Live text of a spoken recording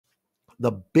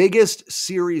The biggest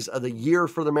series of the year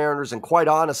for the Mariners, and quite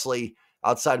honestly,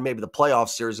 outside maybe the playoff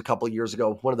series a couple of years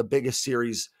ago, one of the biggest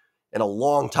series in a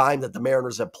long time that the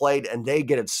Mariners have played, and they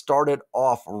get it started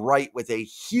off right with a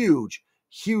huge,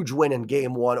 huge win in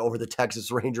game one over the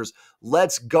Texas Rangers.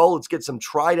 Let's go. Let's get some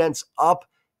tridents up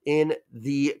in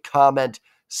the comment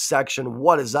section.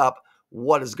 What is up?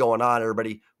 What is going on,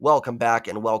 everybody? Welcome back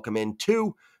and welcome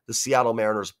into the Seattle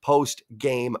Mariners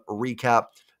post-game recap.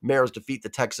 Mariners defeat the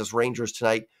Texas Rangers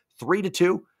tonight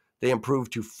 3-2. They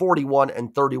improved to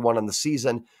 41-31 on the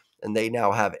season, and they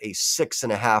now have a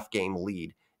 6.5 game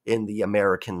lead in the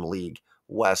American League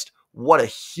West. What a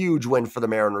huge win for the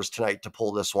Mariners tonight to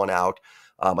pull this one out.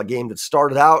 A game that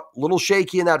started out a little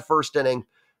shaky in that first inning.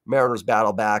 Mariners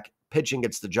battle back. Pitching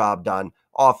gets the job done.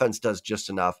 Offense does just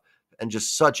enough. And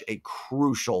just such a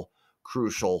crucial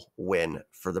win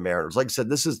for the Mariners. Like I said,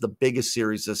 this is the biggest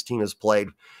series this team has played,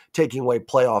 taking away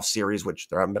playoff series, which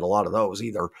there haven't been a lot of those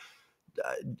either.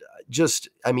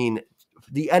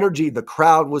 The energy, the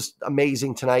crowd was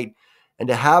amazing tonight. And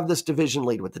to have this division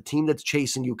lead with the team that's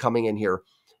chasing you coming in here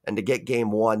and to get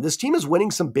game one, this team is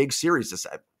winning some big series this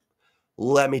time.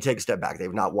 Let me take a step back.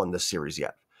 They've not won this series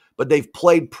yet, but they've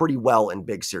played pretty well in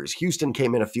big series. Houston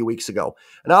came in a few weeks ago,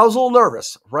 and I was a little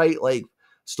nervous, right? Like,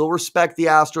 still respect the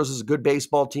Astros as a good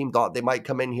baseball team. Thought they might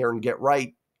come in here and get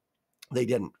right. They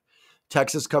didn't.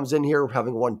 Texas comes in here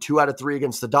having won 2 out of 3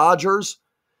 against the Dodgers,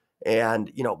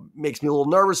 and, makes me a little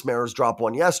nervous. Mariners dropped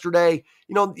one yesterday.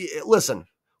 Listen,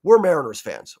 we're Mariners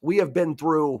fans. We have been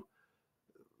through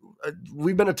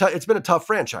it's been a tough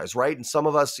franchise, right? And some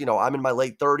of us, I'm in my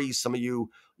late 30s. Some of you,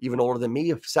 even older than me,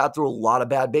 have sat through a lot of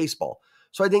bad baseball.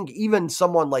 So I think even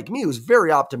someone like me who's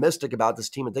very optimistic about this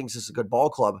team and thinks it's a good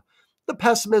ball club, the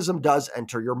pessimism does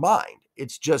enter your mind.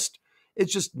 It's just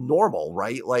normal,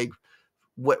 right? Like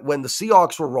when the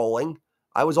Seahawks were rolling,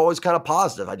 I was always kind of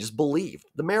positive. I just believed.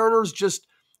 The Mariners just,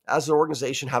 as an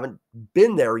organization, haven't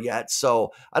been there yet.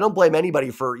 So I don't blame anybody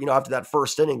for, after that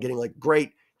first inning getting like,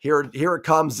 great, here it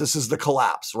comes. This is the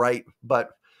collapse, right? But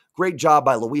great job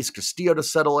by Luis Castillo to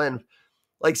settle in.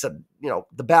 Like I said,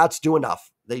 the bats do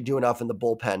enough. They do enough, and the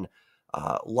bullpen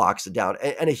locks it down.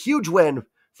 And a huge win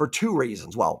for 2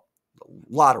 reasons. Well, a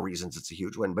lot of reasons it's a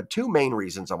huge win, but 2 main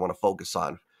reasons I want to focus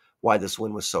on why this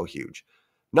win was so huge.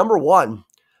 Number one,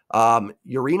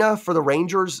 Urena for the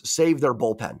Rangers saved their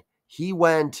bullpen. He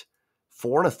went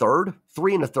 4 1/3,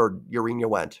 3 1/3. Urena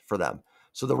went for them.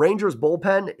 So the Rangers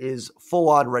bullpen is full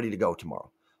on ready to go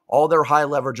tomorrow. All their high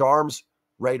leverage arms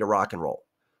ready to rock and roll.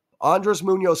 Andres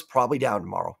Munoz probably down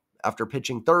tomorrow. After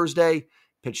pitching Thursday,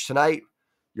 pitch tonight,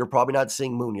 you're probably not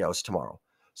seeing Munoz tomorrow.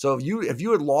 So if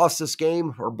you had lost this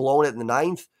game or blown it in the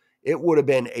 9th, it would have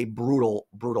been a brutal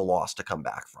loss to come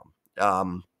back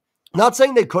from. Not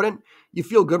saying they couldn't. You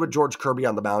feel good with George Kirby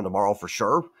on the mound tomorrow for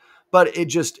sure, but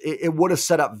it would have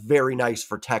set up very nice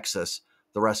for Texas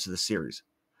the rest of the series.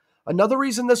 Another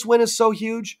reason this win is so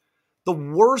huge, the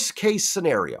worst case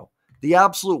scenario, the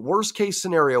absolute worst case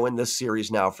scenario in this series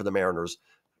now for the Mariners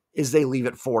is they leave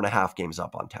it 4.5 games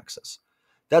up on Texas.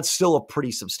 That's still a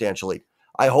pretty substantial lead.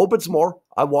 I hope it's more.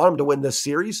 I want them to win this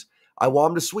series. I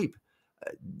want them to sweep.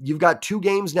 You've got 2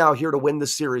 games now here to win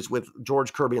this series with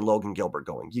George Kirby and Logan Gilbert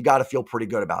going. You got to feel pretty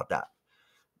good about that.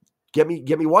 Get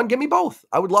me one, get me both.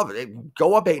 I would love it.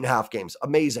 Go up 8.5 games.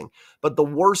 Amazing. But the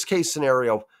worst case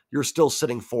scenario, you're still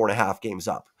sitting 4.5 games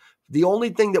up. The only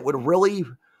thing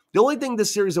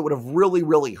this series that would have really,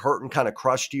 really hurt and kind of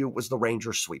crushed you was the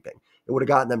Rangers sweeping. It would have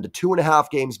gotten them to 2.5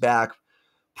 games back.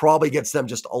 Probably gets them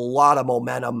just a lot of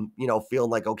momentum, feeling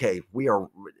like, okay, we are,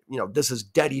 this is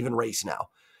dead even race now.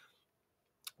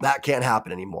 That can't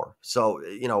happen anymore. So,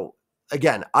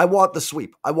 again, I want the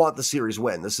sweep. I want the series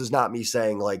win. This is not me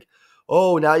saying like,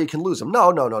 oh, now you can lose them.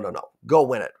 No. Go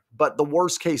win it. But the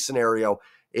worst case scenario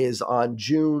is on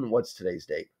June, what's today's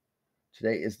date?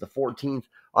 Today is the 14th.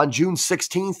 On June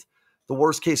 16th, the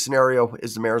worst case scenario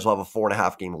is the Mariners will have a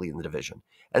 4.5 game lead in the division.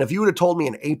 And if you would have told me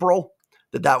in April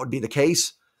that would be the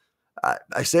case,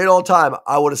 I say it all the time,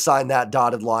 I would have signed that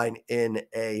dotted line in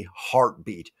a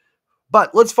heartbeat.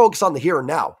 But let's focus on the here and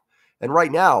now. And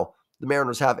right now, the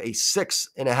Mariners have a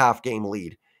 6.5 game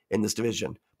lead in this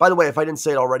division. By the way, if I didn't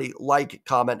say it already, like,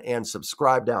 comment, and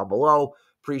subscribe down below.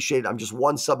 Appreciate it. I'm just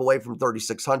 1 sub away from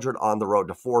 3,600 on the road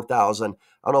to 4,000. I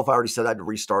don't know if I already said I had to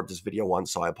restart this video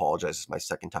once, so I apologize. It's my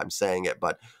second time saying it,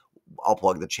 but I'll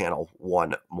plug the channel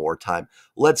one more time.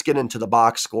 Let's get into the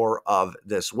box score of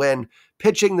this win.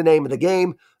 Pitching, the name of the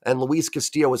game, and Luis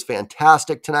Castillo was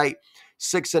fantastic tonight.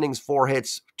 6 innings, 4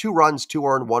 hits, 2 runs, 2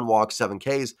 earned, 1 walk, 7 Ks.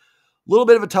 A little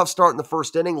bit of a tough start in the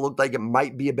first inning. Looked like it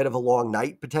might be a bit of a long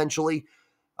night potentially.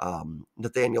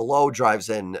 Nathaniel Lowe drives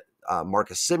in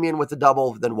Marcus Simeon with the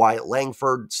double. Then Wyatt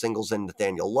Langford singles in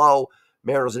Nathaniel Lowe.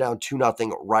 Mariners are down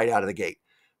 2-0 right out of the gate.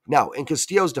 Now, in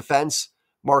Castillo's defense,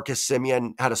 Marcus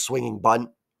Simeon had a swinging bunt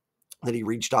that he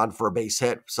reached on for a base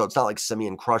hit. So it's not like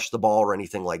Simeon crushed the ball or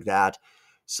anything like that.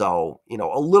 So,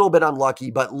 a little bit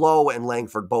unlucky, but Lowe and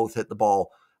Langford both hit the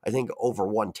ball, I think, over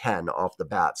 110 off the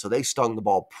bat. So they stung the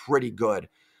ball pretty good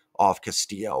off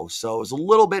Castillo. So it was a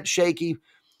little bit shaky,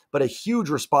 but a huge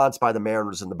response by the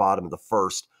Mariners in the bottom of the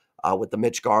first with the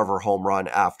Mitch Garver home run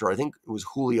after, I think it was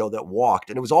Julio that walked.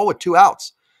 And it was all with 2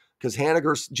 outs because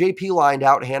JP lined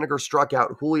out, Haniger struck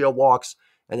out, Julio walks,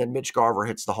 and then Mitch Garver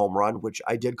hits the home run, which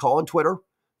I did call on Twitter.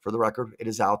 For the record, it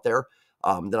is out there.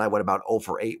 Then I went about 0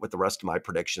 for 8 with the rest of my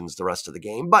predictions the rest of the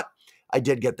game. But I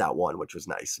did get that one, which was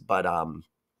nice. But,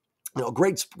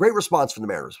 great response from the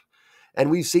Mariners. And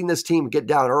we've seen this team get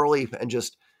down early and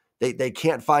just they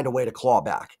can't find a way to claw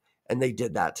back. And they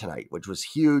did that tonight, which was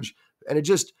huge. And it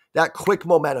just, that quick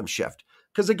momentum shift.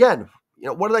 Because again,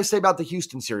 what did I say about the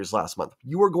Houston series last month?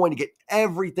 You were going to get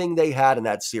everything they had in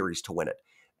that series to win it.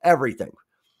 Everything.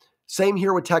 Same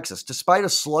here with Texas. Despite a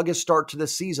sluggish start to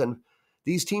this season,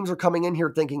 these teams are coming in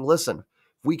here thinking, listen,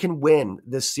 if we can win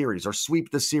this series or sweep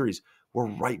this series, we're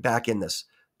right back in this.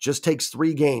 Just takes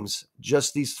 3 games,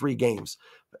 just these 3 games.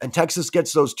 And Texas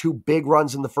gets those 2 big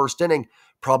runs in the first inning,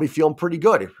 probably feeling pretty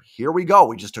good. Here we go.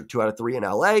 We just took 2 out of 3 in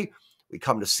LA. We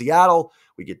come to Seattle.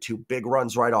 We get 2 big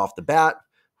runs right off the bat.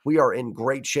 We are in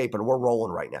great shape and we're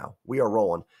rolling right now. We are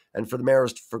rolling. And for the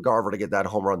Mariners, for Garver to get that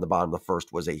home run in the bottom of the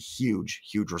first was a huge,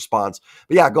 huge response.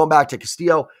 But yeah, going back to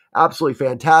Castillo, absolutely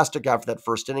fantastic after that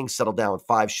first inning, settled down with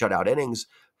 5 shutout innings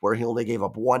where he only gave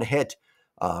up 1 hit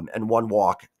and 1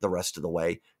 walk the rest of the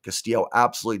way. Castillo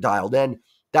absolutely dialed in.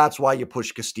 That's why you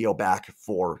push Castillo back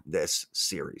for this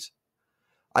series.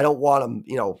 I don't want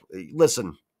him,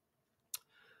 listen,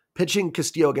 pitching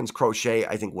Castillo against Crochet,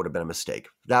 I think would have been a mistake.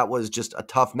 That was just a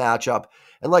tough matchup.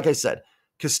 And like I said,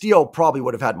 Castillo probably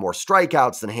would have had more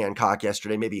strikeouts than Hancock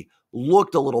yesterday, maybe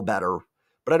looked a little better,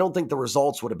 but I don't think the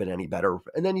results would have been any better.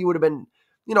 And then you would have been,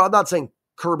 I'm not saying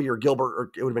Kirby or Gilbert,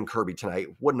 or it would have been Kirby tonight,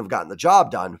 wouldn't have gotten the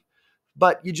job done,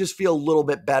 but you just feel a little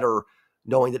bit better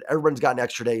knowing that everyone's got an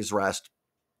extra day's rest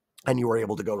and you were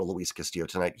able to go to Luis Castillo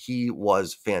tonight. He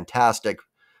was fantastic.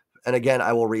 And again,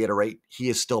 I will reiterate, he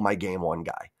is still my game 1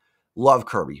 guy. Love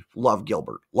Kirby, love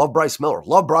Gilbert, love Bryce Miller,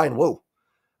 love Brian Wu.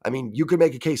 I mean, you could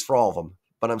make a case for all of them,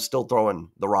 but I'm still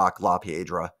throwing The Rock, La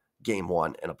Piedra, game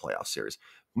 1 in a playoff series.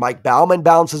 Mike Baumann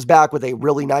bounces back with a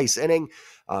really nice inning,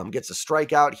 gets a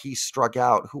strikeout. He struck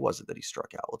out. Who was it that he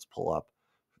struck out? Let's pull up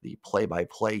the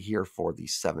play-by-play here for the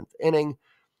 7th inning.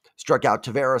 Struck out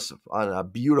Taveras on a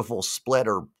beautiful split,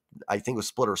 or I think it was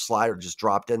split or slider, just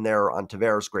dropped in there on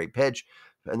Taveras. Great pitch.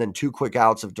 And then 2 quick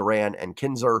outs of Duran and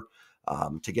Kinzer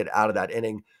to get out of that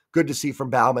inning. Good to see from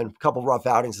Baumann. A couple rough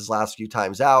outings his last few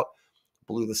times out.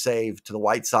 Blew the save to the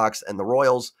White Sox and the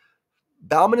Royals.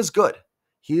 Baumann is good.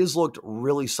 He has looked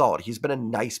really solid. He's been a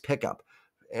nice pickup.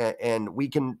 And we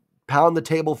can pound the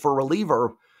table for a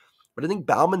reliever, but I think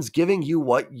Baumann's giving you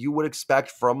what you would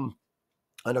expect from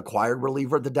an acquired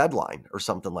reliever at the deadline or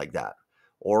something like that.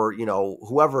 Or,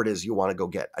 whoever it is you want to go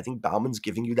get. I think Baumann's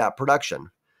giving you that production.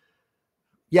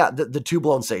 Yeah, the 2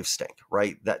 blown saves stink,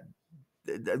 right? That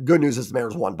the good news is the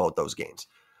Mariners won both those games.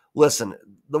 Listen,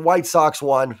 the White Sox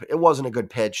won. It wasn't a good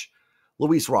pitch.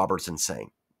 Luis Robertson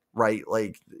sang, right?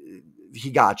 Like,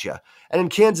 he got you. And in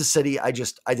Kansas City, I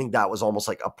think that was almost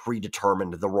like a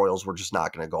predetermined. The Royals were just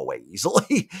not going to go away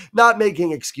easily. Not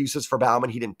making excuses for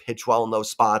Baumann. He didn't pitch well in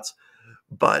those spots.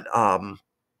 But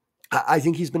I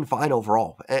think he's been fine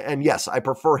overall. And yes, I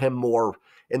prefer him more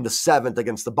in the 7th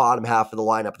against the bottom half of the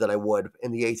lineup than I would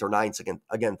in the 8th or 9th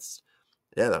against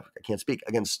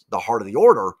the heart of the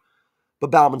order.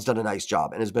 But Baumann's done a nice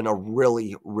job and has been a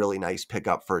really, really nice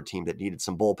pickup for a team that needed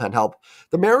some bullpen help.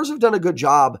 The Mariners have done a good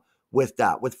job with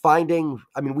that, with finding,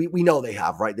 we know they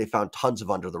have, right? They found tons of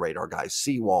under the radar guys,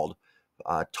 Seawald,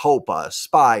 Topa,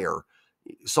 Spire,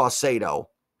 Saucedo.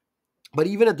 But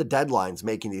even at the deadlines,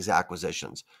 making these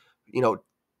acquisitions,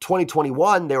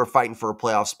 2021, they were fighting for a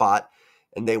playoff spot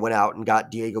and they went out and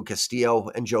got Diego Castillo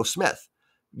and Joe Smith.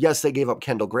 Yes, they gave up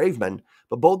Kendall Graveman,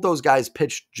 but both those guys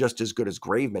pitched just as good as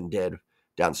Graveman did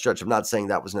down the stretch. I'm not saying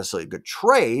that was necessarily a good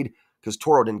trade because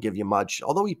Toro didn't give you much,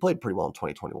 although he played pretty well in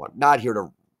 2021. Not here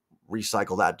to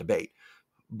recycle that debate,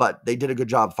 but they did a good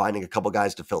job finding a couple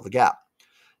guys to fill the gap.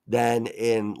 Then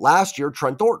in last year,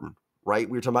 Trent Thornton, right?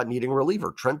 We were talking about needing a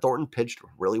reliever. Trent Thornton pitched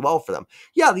really well for them.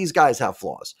 Yeah, these guys have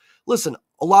flaws. Listen,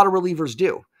 a lot of relievers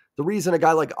do. The reason a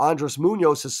guy like Andres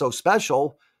Munoz is so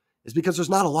special is because there's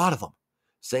not a lot of them.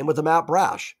 Same with the Matt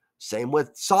Brash. Same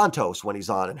with Santos when he's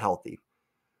on and healthy.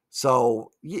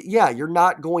 So, yeah, you're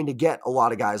not going to get a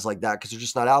lot of guys like that because they're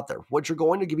just not out there. What you're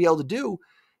going to be able to do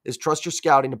is trust your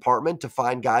scouting department to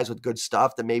find guys with good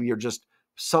stuff that maybe you're just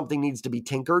something needs to be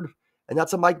tinkered. And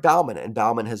that's a Mike Bauman. And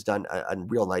Bauman has done a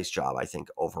real nice job, I think,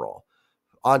 overall.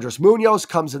 Andres Munoz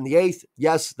comes in the eighth.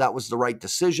 Yes, that was the right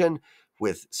decision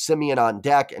with Simeon on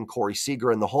deck and Corey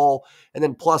Seager in the hole. And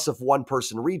then plus if one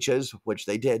person reaches, which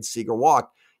they did, Seager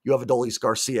walked, you have Adolis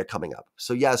Garcia coming up.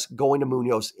 So yes, going to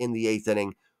Munoz in the eighth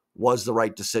inning was the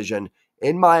right decision.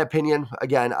 In my opinion,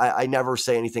 again, I never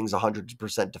say anything's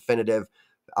 100% definitive.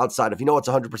 Outside, if you know it's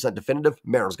 100% definitive,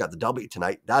 Mariners got the W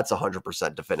tonight. That's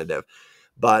 100% definitive.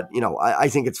 But, I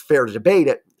think it's fair to debate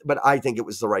it, but I think it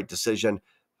was the right decision.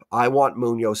 I want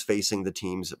Munoz facing the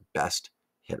team's best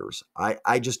hitters.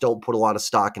 I just don't put a lot of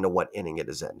stock into what inning it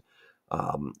is in.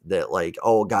 That like,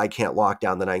 a guy can't lock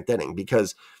down the ninth inning,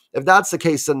 because if that's the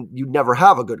case, then you'd never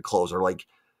have a good closer. Like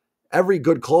every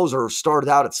good closer started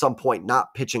out at some point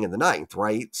not pitching in the ninth,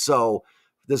 right? So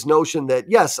this notion that,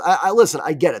 yes, I listen,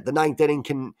 I get it. The ninth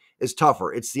inning is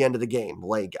tougher. It's the end of the game.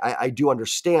 Like I do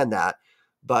understand that,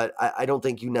 but I don't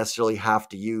think you necessarily have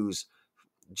to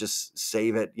just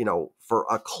save it, for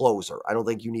a closer. I don't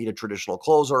think you need a traditional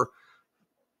closer.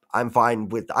 I'm fine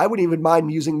I wouldn't even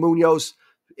mind using Munoz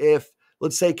if,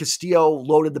 let's say, Castillo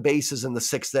loaded the bases in the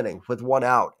sixth inning with one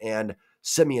out and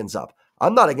Simeon's up.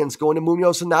 I'm not against going to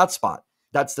Munoz in that spot.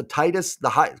 That's the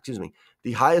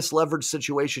highest leverage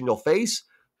situation you'll face.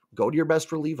 Go to your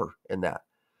best reliever in that.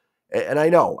 And I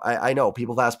know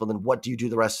people have asked, well, then what do you do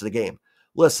the rest of the game?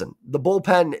 Listen, the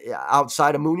bullpen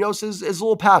outside of Munoz is a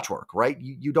little patchwork, right?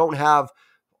 You don't have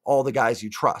all the guys you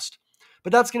trust,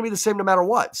 but that's going to be the same no matter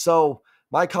what. So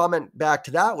my comment back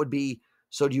to that would be,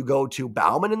 so do you go to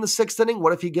Bauman in the sixth inning?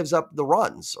 What if he gives up the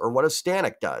runs? Or what if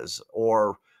Stanek does?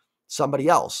 Or somebody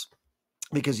else?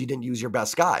 Because you didn't use your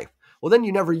best guy. Well, then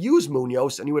you never use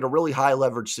Munoz, and you had a really high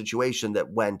leverage situation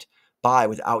that went by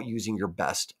without using your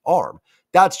best arm.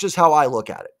 That's just how I look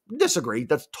at it. Disagree.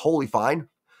 That's totally fine.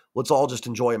 Let's all just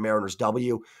enjoy a Mariners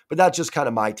W, but that's just kind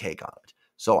of my take on it.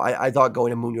 So I thought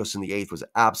going to Munoz in the eighth was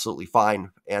absolutely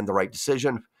fine and the right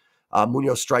decision.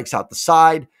 Munoz strikes out the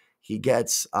side. He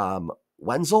gets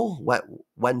Wenzel,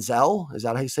 is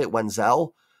that how you say it?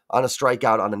 Wenzel on a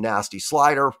strikeout on a nasty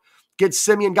slider. Gets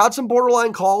Simeon, got some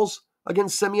borderline calls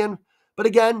against Simeon. But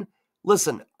again,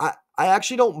 listen, I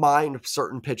actually don't mind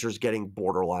certain pitchers getting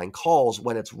borderline calls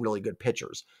when it's really good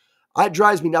pitchers. It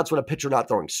drives me nuts when a pitcher not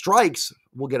throwing strikes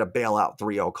will get a bailout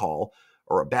 3-0 call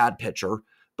or a bad pitcher.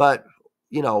 But,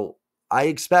 I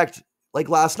expect, like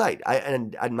last night,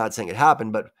 and I'm not saying it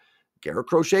happened, but Garrett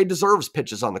Crochet deserves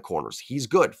pitches on the corners. He's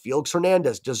good. Felix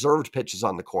Hernandez deserved pitches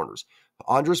on the corners.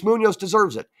 Andres Munoz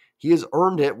deserves it. He has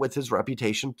earned it with his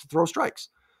reputation to throw strikes.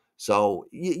 So,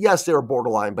 yes, they were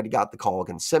borderline, but he got the call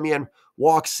against Simeon.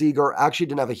 Walk Seager. Actually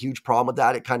didn't have a huge problem with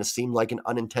that. It kind of seemed like an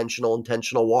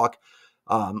intentional walk.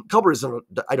 Couple reasons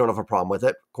I don't have a problem with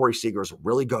it. Corey Seager is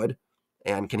really good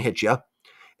and can hit you.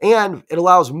 And it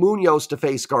allows Munoz to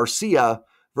face Garcia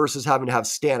versus having to have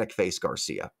Stanek face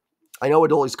Garcia. I know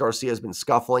Adolis Garcia has been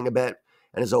scuffling a bit,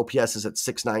 and his OPS is at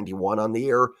 691 on the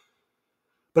year,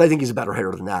 but I think he's a better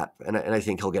hitter than that, and I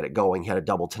think he'll get it going. He had a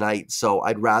double tonight, so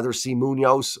I'd rather see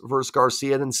Munoz versus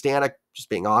Garcia than Stanek, just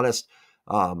being honest.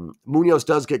 Munoz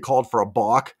does get called for a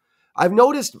balk. I've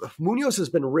noticed Munoz has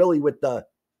been really with the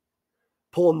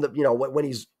pulling when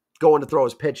he's going to throw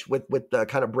his pitch with the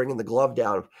kind of bringing the glove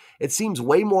down. It seems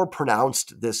way more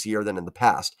pronounced this year than in the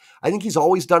past. I think he's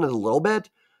always done it a little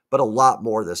bit, but a lot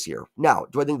more this year. Now,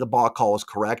 do I think the balk call is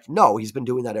correct? No, he's been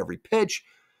doing that every pitch.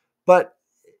 But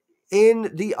in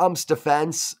the ump's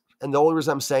defense, and the only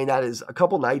reason I'm saying that is a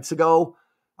couple nights ago,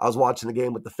 I was watching the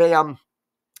game with the fam,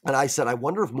 and I said, I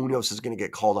wonder if Munoz is going to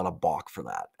get called on a balk for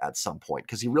that at some point,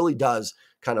 because he really does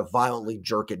kind of violently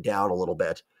jerk it down a little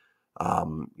bit,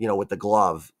 with the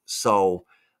glove. So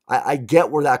I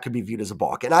get where that could be viewed as a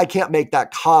balk. And I can't make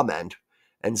that comment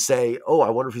and say, I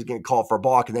wonder if he's going to call for a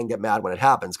balk and then get mad when it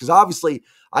happens. Because obviously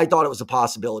I thought it was a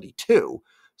possibility too.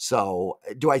 So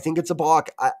do I think it's a balk?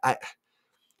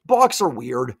 Balks are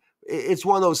weird. It's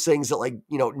one of those things that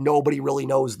nobody really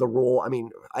knows the rule. I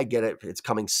mean, I get it. It's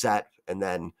coming set and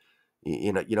then,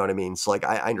 you know what I mean? So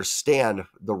I understand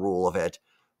the rule of it,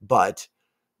 but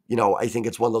I think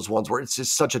it's one of those ones where it's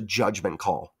just such a judgment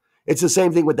call. It's the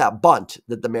same thing with that bunt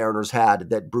that the Mariners had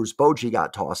that Bruce Bochy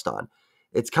got tossed on.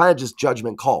 It's kind of just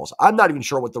judgment calls. I'm not even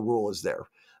sure what the rule is there.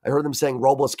 I heard them saying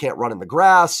Robles can't run in the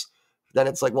grass. Then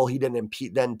it's like, well, he didn't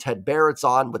impede. Then Ted Barrett's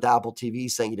on with Apple TV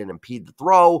saying he didn't impede the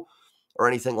throw or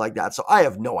anything like that. So I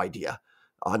have no idea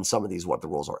on some of these what the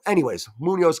rules are. Anyways,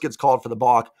 Munoz gets called for the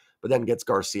balk. but then gets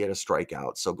Garcia to strike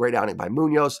out. So great outing by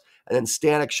Munoz. And then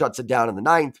Stanek shuts it down in the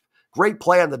ninth. Great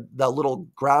play on the little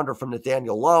grounder from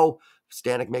Nathaniel Lowe.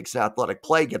 Stanek makes an athletic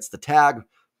play, gets the tag.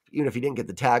 Even if he didn't get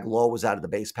the tag, Lowe was out of the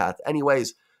base path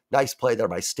anyways. Nice play there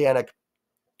by Stanek.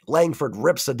 Langford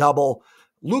rips a double.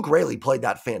 Luke Raley played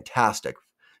that fantastic.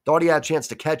 Thought he had a chance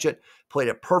to catch it, played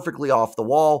it perfectly off the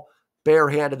wall,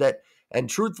 barehanded it, and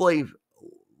truthfully,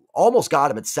 almost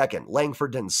got him at second.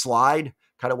 Langford didn't slide,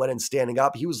 kind of went in standing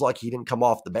up. He was lucky he didn't come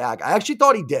off the bag. I actually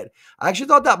thought he did. I actually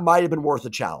thought that might have been worth a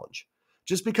challenge.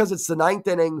 Just because it's the ninth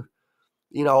inning,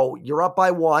 you're up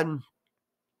by one.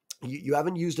 You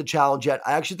haven't used a challenge yet.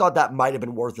 I actually thought that might have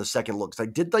been worth a second look because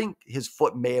I did think his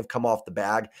foot may have come off the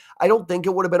bag. I don't think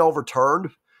it would have been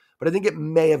overturned, but I think it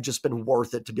may have just been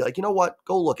worth it to be like, you know what?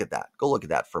 Go look at that. Go look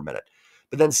at that for a minute.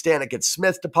 But then Stanek gets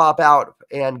Smith to pop out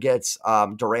and gets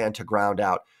Duran to ground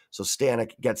out. So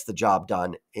Stanek gets the job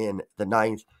done in the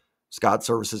ninth. Scott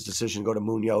Service's decision to go to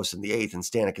Munoz in the eighth and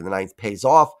Stanek in the ninth pays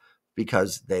off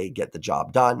because they get the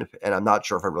job done. And I'm not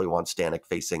sure if I really want Stanek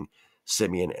facing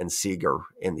Simeon and Seager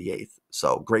in the eighth.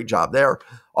 So great job there.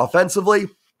 Offensively,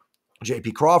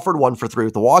 J.P. Crawford, 1 for 3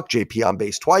 with the walk. J.P. on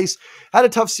base twice. Had a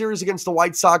tough series against the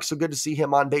White Sox, so good to see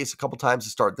him on base a couple times to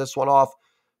start this one off.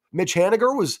 Mitch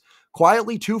Haniger was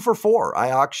quietly 2 for 4.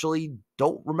 I actually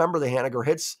don't remember the Haniger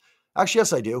hits. Actually,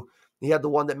 yes, I do. He had the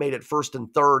one that made it first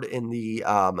and third in the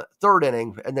third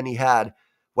inning, and then he had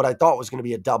what I thought was going to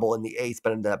be a double in the eighth,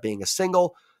 but ended up being a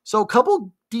single. So a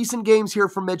couple decent games here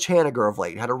from Mitch Haniger of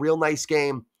late. Had a real nice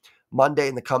game Monday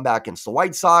in the comeback against the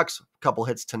White Sox. A couple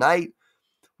hits tonight.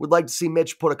 Would like to see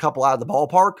Mitch put a couple out of the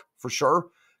ballpark for sure.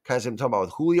 Kind of same talking about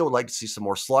with Julio. Would like to see some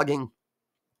more slugging,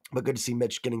 but good to see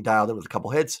Mitch getting dialed in with a couple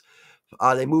hits.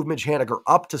 They moved Mitch Haniger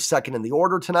up to second in the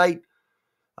order tonight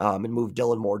and moved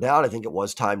Dylan Moore down. I think it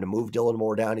was time to move Dylan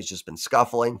Moore down. He's just been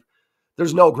scuffling.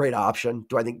 There's no great option.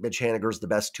 Do I think Mitch Haniger is the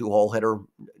best two-hole hitter?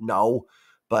 No.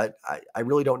 But I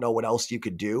really don't know what else you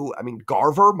could do. I mean,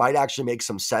 Garver might actually make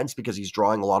some sense because he's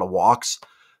drawing a lot of walks.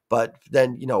 But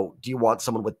then, do you want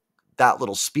someone with that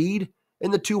little speed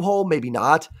in the two-hole? Maybe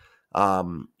not.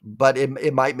 But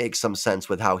it might make some sense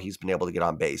with how he's been able to get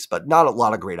on base. But not a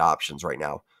lot of great options right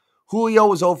now. Julio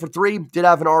was 0 for 3. Did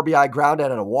have an RBI ground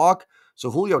out and a walk.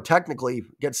 So Julio technically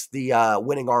gets the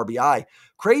winning RBI.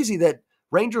 Crazy that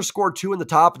Rangers scored 2 in the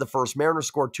top of the first. Mariners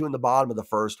scored 2 in the bottom of the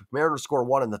first. Mariners scored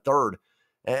 1 in the third.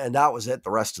 And that was it the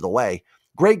rest of the way.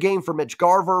 Great game for Mitch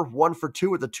Garver, 1 for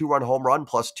 2 with a 2-run home run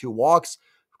plus 2 walks.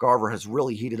 Garver has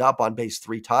really heated up on base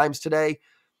 3 times today.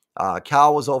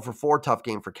 Cal was 0 for 4, tough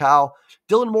game for Cal.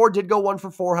 Dylan Moore did go 1 for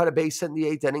 4, had a base hit in the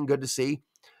 8th inning, good to see.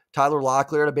 Tyler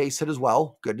Locklear had a base hit as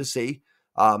well, good to see.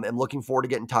 I'm looking forward to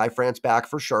getting Ty France back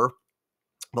for sure.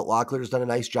 But Locklear's done a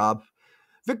nice job.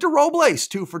 Victor Robles,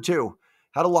 2 for 2.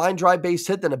 Had a line drive base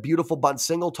hit, then a beautiful bunt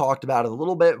single. Talked about it a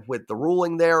little bit with the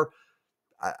ruling there.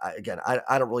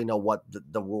 I don't really know what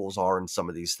the rules are in some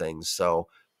of these things. So,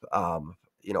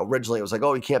 originally it was like,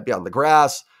 oh, he can't be on the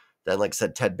grass. Then, like I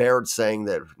said, Ted Baird saying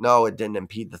that, no, it didn't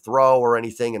impede the throw or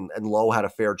anything. And Lowe had a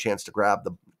fair chance to grab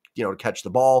to catch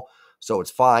the ball. So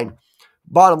it's fine.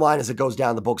 Bottom line is it goes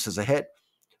down the books as a hit.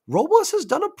 Robles has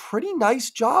done a pretty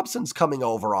nice job since coming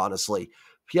over, honestly.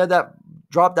 He had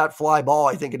dropped that fly ball,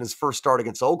 I think, in his first start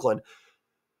against Oakland.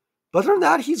 But other than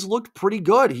that, he's looked pretty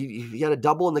good. He had a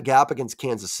double in the gap against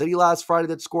Kansas City last Friday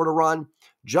that scored a run.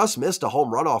 Just missed a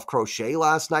home run off Crochet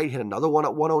last night. Hit another one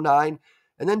at 109.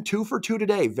 And then 2 for 2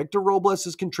 today. Victor Robles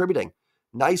is contributing.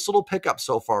 Nice little pickup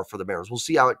so far for the Mariners. We'll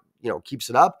see how it keeps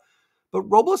it up. But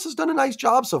Robles has done a nice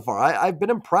job so far. I've been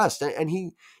impressed. And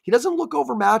he doesn't look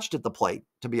overmatched at the plate,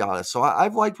 to be honest. So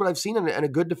I've liked what I've seen and a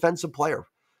good defensive player.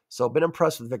 So I've been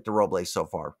impressed with Victor Robles so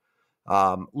far.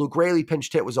 Luke Raley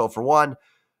pinched hit was 0 for 1.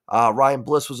 Ryan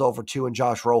Bliss was 0 for 2, and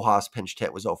Josh Rojas pinched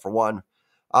hit was 0 for 1.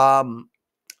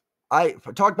 I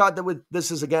talked about that with this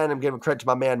is again, I'm giving credit to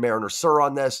my man Mariner Sir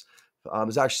on this.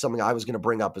 It's actually something I was going to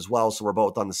bring up as well, so we're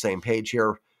both on the same page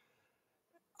here.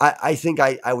 I think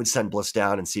I would send Bliss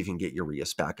down and see if you can get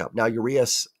Urias back up. Now,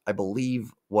 Urias, I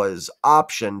believe, was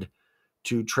optioned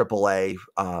to AAA,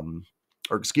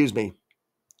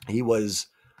 he was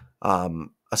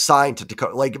assigned to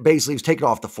Tacoma. Like, basically, he was taken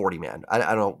off the 40-man. I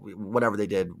don't know, whatever they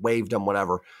did, waived him,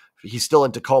 whatever. He's still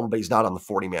in Tacoma, but he's not on the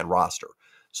 40-man roster.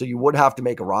 So you would have to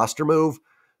make a roster move,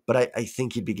 but I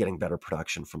think he'd be getting better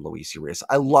production from Luis Urias.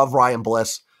 I love Ryan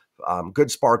Bliss. Good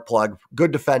spark plug,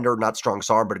 good defender, not strong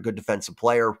arm, but a good defensive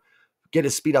player. Get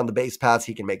his speed on the base paths,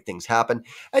 he can make things happen.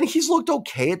 And he's looked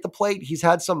okay at the plate. He's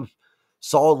had some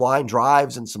solid line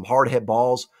drives and some hard hit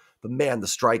balls. But man, the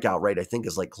strikeout rate, I think,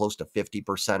 is like close to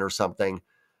 50% or something.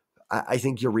 I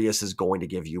think Urias is going to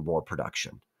give you more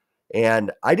production.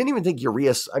 And I didn't even think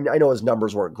Urias, I know his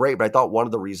numbers weren't great, but I thought one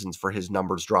of the reasons for his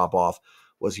numbers drop off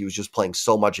was he was just playing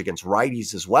so much against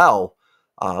righties as well,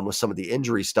 with some of the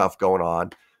injury stuff going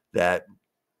on, that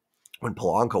when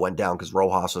Polanco went down because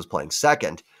Rojas was playing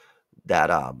second, that,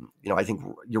 I think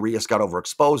Urias got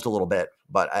overexposed a little bit,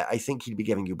 but I think he'd be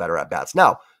giving you better at-bats.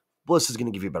 Now, Bliss is going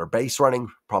to give you better base running,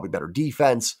 probably better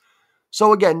defense.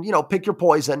 So again, pick your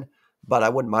poison, but I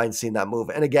wouldn't mind seeing that move.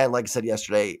 And again, like I said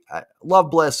yesterday, I love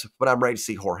Bliss, but I'm ready to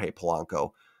see Jorge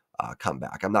Polanco come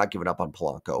back. I'm not giving up on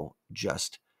Polanco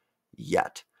just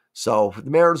yet. So the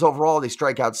Mariners overall, they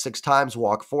strike out 6 times,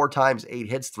 walk 4 times, 8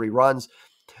 hits, 3 runs.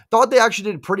 Thought they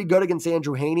actually did pretty good against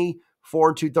Andrew Haney.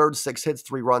 4 2/3, 6 hits,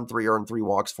 3 runs, 3 earned, 3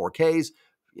 walks, 4 Ks.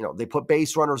 They put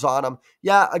base runners on him.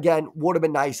 Yeah, again, would have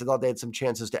been nice. I thought they had some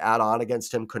chances to add on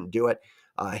against him. Couldn't do it.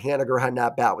 Haniger had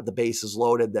that bat with the bases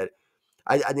loaded that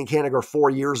I think Haniger 4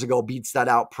 years ago beats that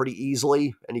out pretty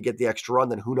easily, and you get the extra run.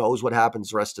 Then who knows what happens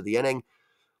the rest of the inning.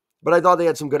 But I thought they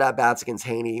had some good at-bats against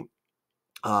Haney.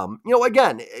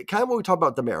 Again, kind of what we talked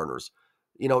about the Mariners,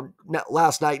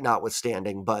 last night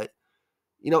notwithstanding, but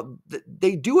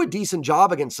they do a decent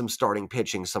job against some starting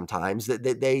pitching sometimes.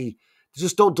 They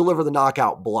just don't deliver the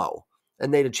knockout blow.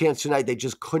 And they had a chance tonight. They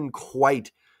just couldn't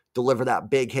quite deliver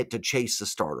that big hit to chase the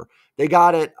starter. They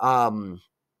got it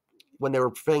when they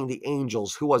were playing the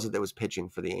Angels. Who was it that was pitching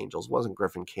for the Angels? It wasn't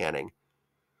Griffin Canning.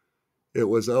 It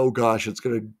was, oh gosh, it's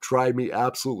going to drive me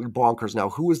absolutely bonkers now.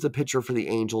 Who was the pitcher for the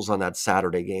Angels on that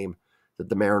Saturday game that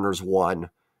the Mariners won?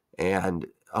 And,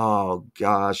 oh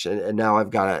gosh, and now I've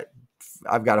got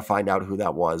to find out who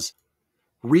that was.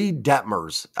 Reed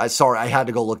Detmers. Sorry, I had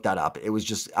to go look that up. It was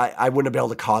just, I wouldn't have been able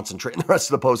to concentrate in the rest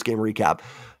of the post-game recap.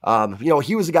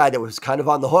 He was a guy that was kind of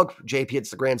on the hook. JP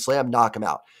hits the grand slam, knock him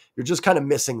out. You're just kind of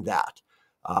missing that.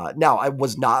 Now, I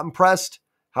was not impressed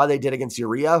how they did against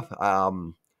Urea.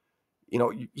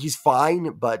 He's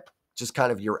fine, but just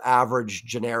kind of your average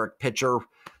generic pitcher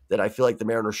that I feel like the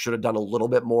Mariners should have done a little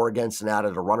bit more against and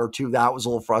added a run or two. That was a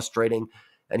little frustrating.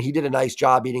 And he did a nice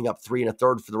job eating up 3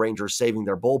 1/3 for the Rangers, saving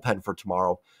their bullpen for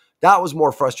tomorrow. That was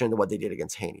more frustrating than what they did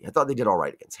against Haney. I thought they did all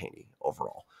right against Haney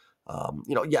overall.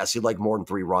 Yes, you'd like more than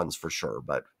 3 runs for sure,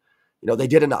 but, they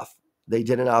did enough. They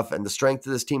did enough, and the strength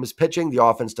of this team is pitching. The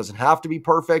offense doesn't have to be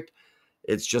perfect.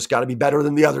 It's just got to be better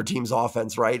than the other team's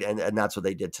offense, right? And that's what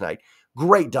they did tonight.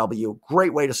 Great W.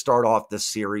 Great way to start off this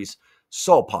series.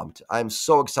 So pumped. I'm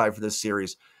so excited for this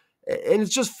series. And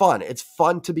it's just fun. It's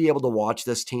fun to be able to watch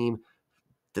this team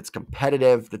that's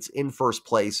competitive, that's in first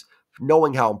place,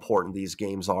 knowing how important these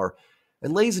games are.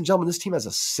 And ladies and gentlemen, this team has a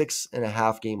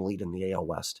 6.5 game lead in the AL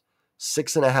West.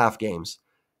 6.5 games.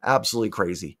 Absolutely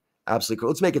crazy. Absolutely cool.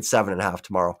 Let's make it 7.5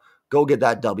 tomorrow. Go get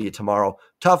that W tomorrow.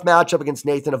 Tough matchup against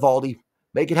Nathan Eovaldi.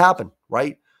 Make it happen,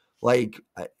 right?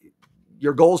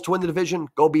 Your goal is to win the division.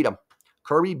 Go beat them.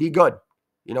 Kirby, be good.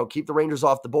 Keep the Rangers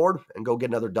off the board and go get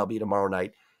another W tomorrow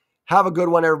night. Have a good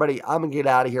one, everybody. I'm going to get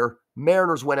out of here.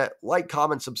 Mariners win it. Like,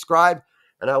 comment, subscribe,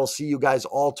 and I will see you guys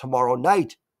all tomorrow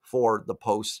night for the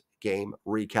post-game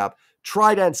recap.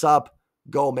 Tridents up.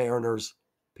 Go Mariners.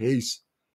 Peace.